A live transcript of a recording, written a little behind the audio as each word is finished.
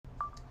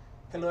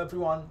Hello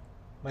everyone,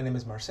 my name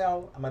is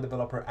Marcel. I'm a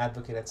developer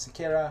advocate at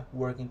Sequeira,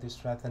 working to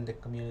strengthen the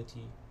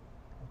community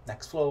of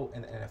Nextflow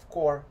and NF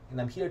Core,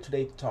 and I'm here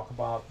today to talk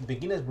about the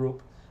beginners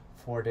group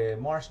for the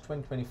March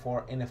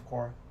 2024 NF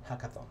Core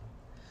hackathon.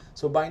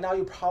 So by now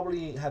you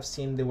probably have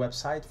seen the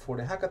website for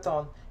the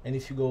hackathon, and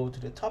if you go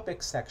to the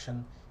topics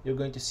section, you're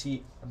going to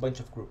see a bunch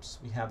of groups.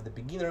 We have the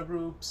beginner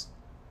group,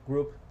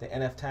 the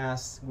NF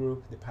tasks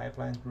group, the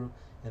pipelines group,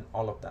 and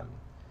all of them.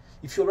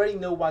 If you already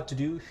know what to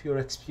do, if you're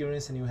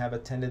experienced and you have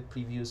attended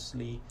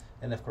previously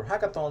NF Core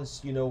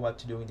hackathons, you know what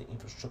to do in the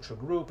infrastructure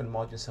group and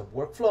modules of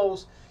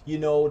workflows. You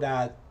know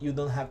that you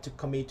don't have to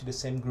commit to the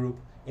same group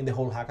in the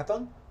whole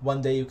hackathon.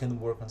 One day you can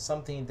work on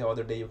something, the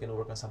other day you can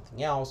work on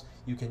something else.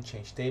 You can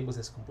change tables,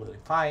 it's completely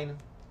fine.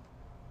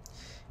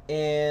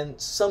 And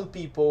for some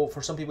people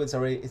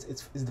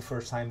it's the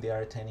first time they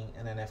are attending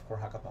an NF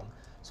Core hackathon.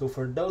 So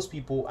for those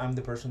people, I'm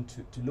the person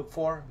to look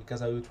for,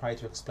 because I will try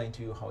to explain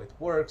to you how it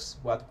works,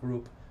 what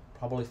group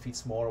probably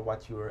fits more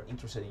what you're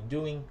interested in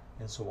doing,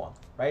 and so on,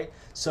 right?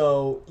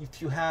 So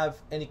if you have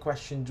any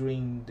question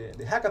during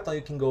the hackathon,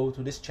 you can go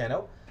to this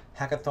channel,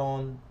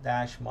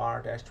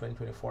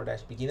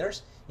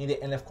 hackathon-mar-2024-beginners in the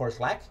NF Core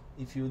Slack.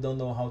 If you don't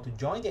know how to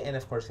join the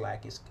NF Core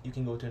Slack, you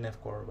can go to the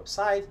NF Core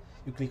website,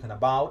 you click on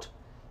About.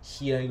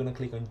 Here you're going to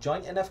click on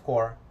Join NF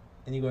Core,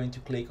 and you're going to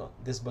click on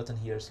this button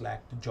here,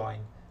 Slack, to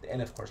join the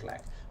NF Core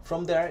Slack.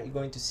 From there, you're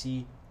going to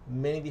see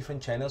many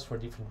different channels for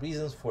different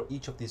reasons for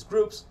each of these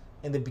groups,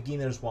 and the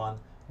beginners one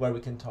where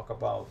we can talk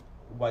about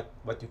what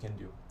you can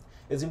do.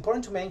 It's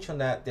important to mention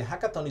that the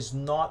hackathon is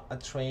not a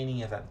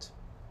training event.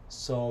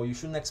 So you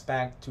shouldn't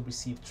expect to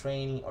receive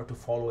training or to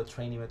follow a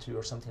training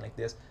material or something like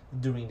this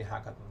during the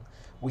hackathon.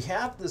 We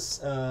have this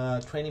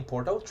training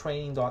portal,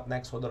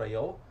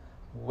 training.nextflow.io,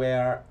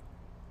 where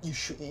you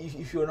should,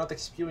 if you are not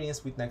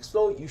experienced with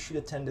Nextflow, you should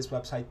attend this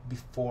website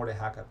before the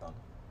hackathon,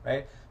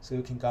 right? So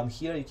you can come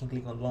here, you can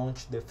click on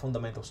Launch the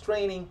Fundamentals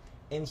Training,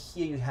 and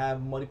here you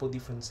have multiple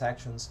different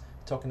sections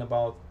talking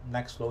about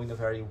Nextflow in a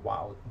very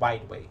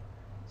wide way.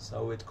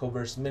 So it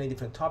covers many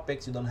different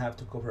topics. You don't have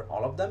to cover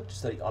all of them, to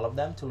study all of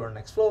them to learn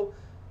Nextflow,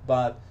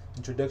 but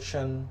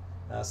introduction,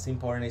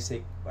 simple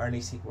RNA-seq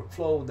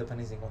workflow,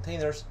 dependency and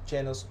containers,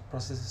 channels,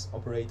 processes,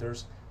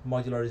 operators,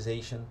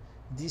 modularization.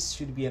 This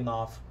should be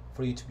enough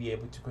for you to be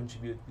able to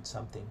contribute with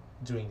something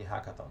during the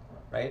hackathon,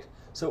 right?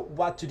 So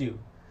what to do?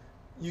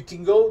 You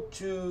can go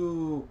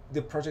to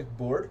the project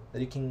board that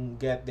you can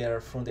get there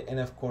from the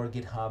NF Core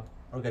GitHub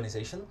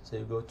organization. So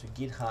you go to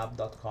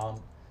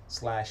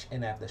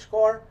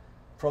github.com/nf-core.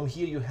 From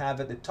here you have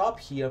at the top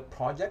here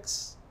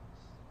projects.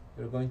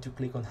 You're going to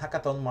click on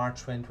Hackathon March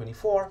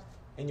 2024,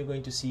 and you're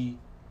going to see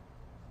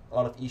a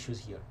lot of issues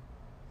here.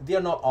 They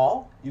are not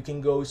all. You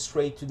can go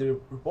straight to the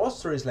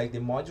repositories like the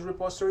module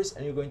repositories,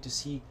 and you're going to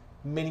see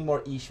many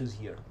more issues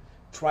here.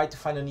 Try to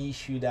find an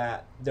issue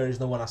that there is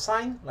no one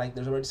assigned, like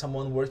there's already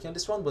someone working on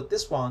this one, but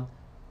this one,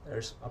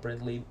 there's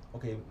apparently,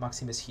 okay,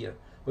 Maxim is here.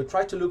 But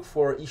try to look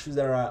for issues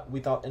that are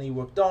without any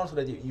work done so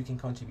that you can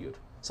contribute.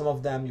 Some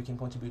of them you can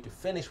contribute to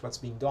finish what's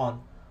being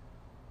done,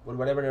 but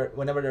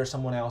whenever there's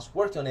someone else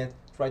working on it,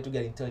 try to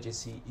get in touch and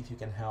see if you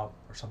can help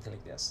or something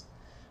like this.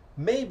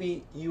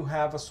 Maybe you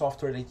have a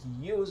software that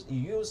you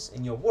use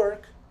in your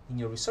work, in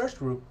your research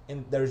group,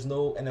 and there's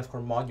no NF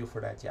Core module for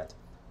that yet.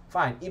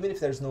 Fine, even if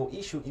there's no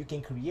issue, you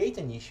can create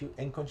an issue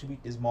and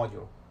contribute this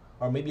module,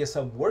 or maybe a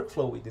sub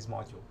workflow with this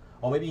module,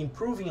 or maybe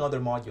improving other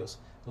modules,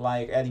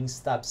 like adding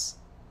stubs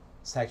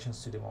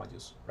sections to the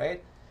modules,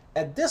 right?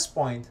 At this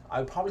point,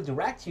 I'll probably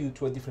direct you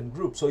to a different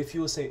group. So if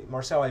you say,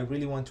 Marcel, I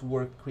really want to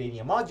work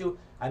creating a module,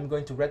 I'm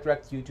going to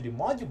redirect you to the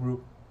module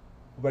group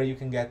where you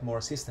can get more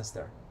assistance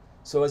there.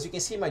 So as you can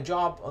see, my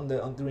job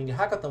during the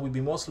hackathon will be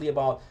mostly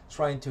about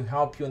trying to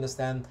help you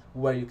understand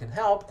where you can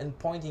help and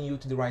pointing you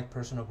to the right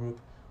person or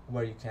group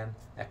where you can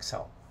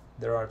excel.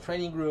 There are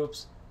training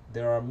groups,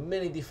 there are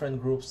many different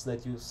groups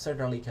that you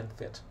certainly can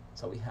fit.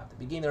 So we have the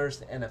beginners,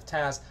 the NF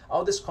tasks.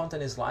 All this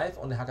content is live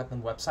on the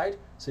hackathon website,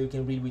 so you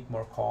can read with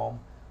more calm.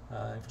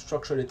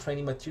 Infrastructure, the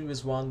training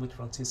materials one with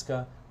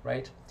Francisca,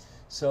 right?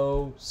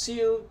 So see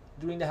you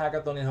during the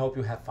hackathon and hope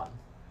you have fun.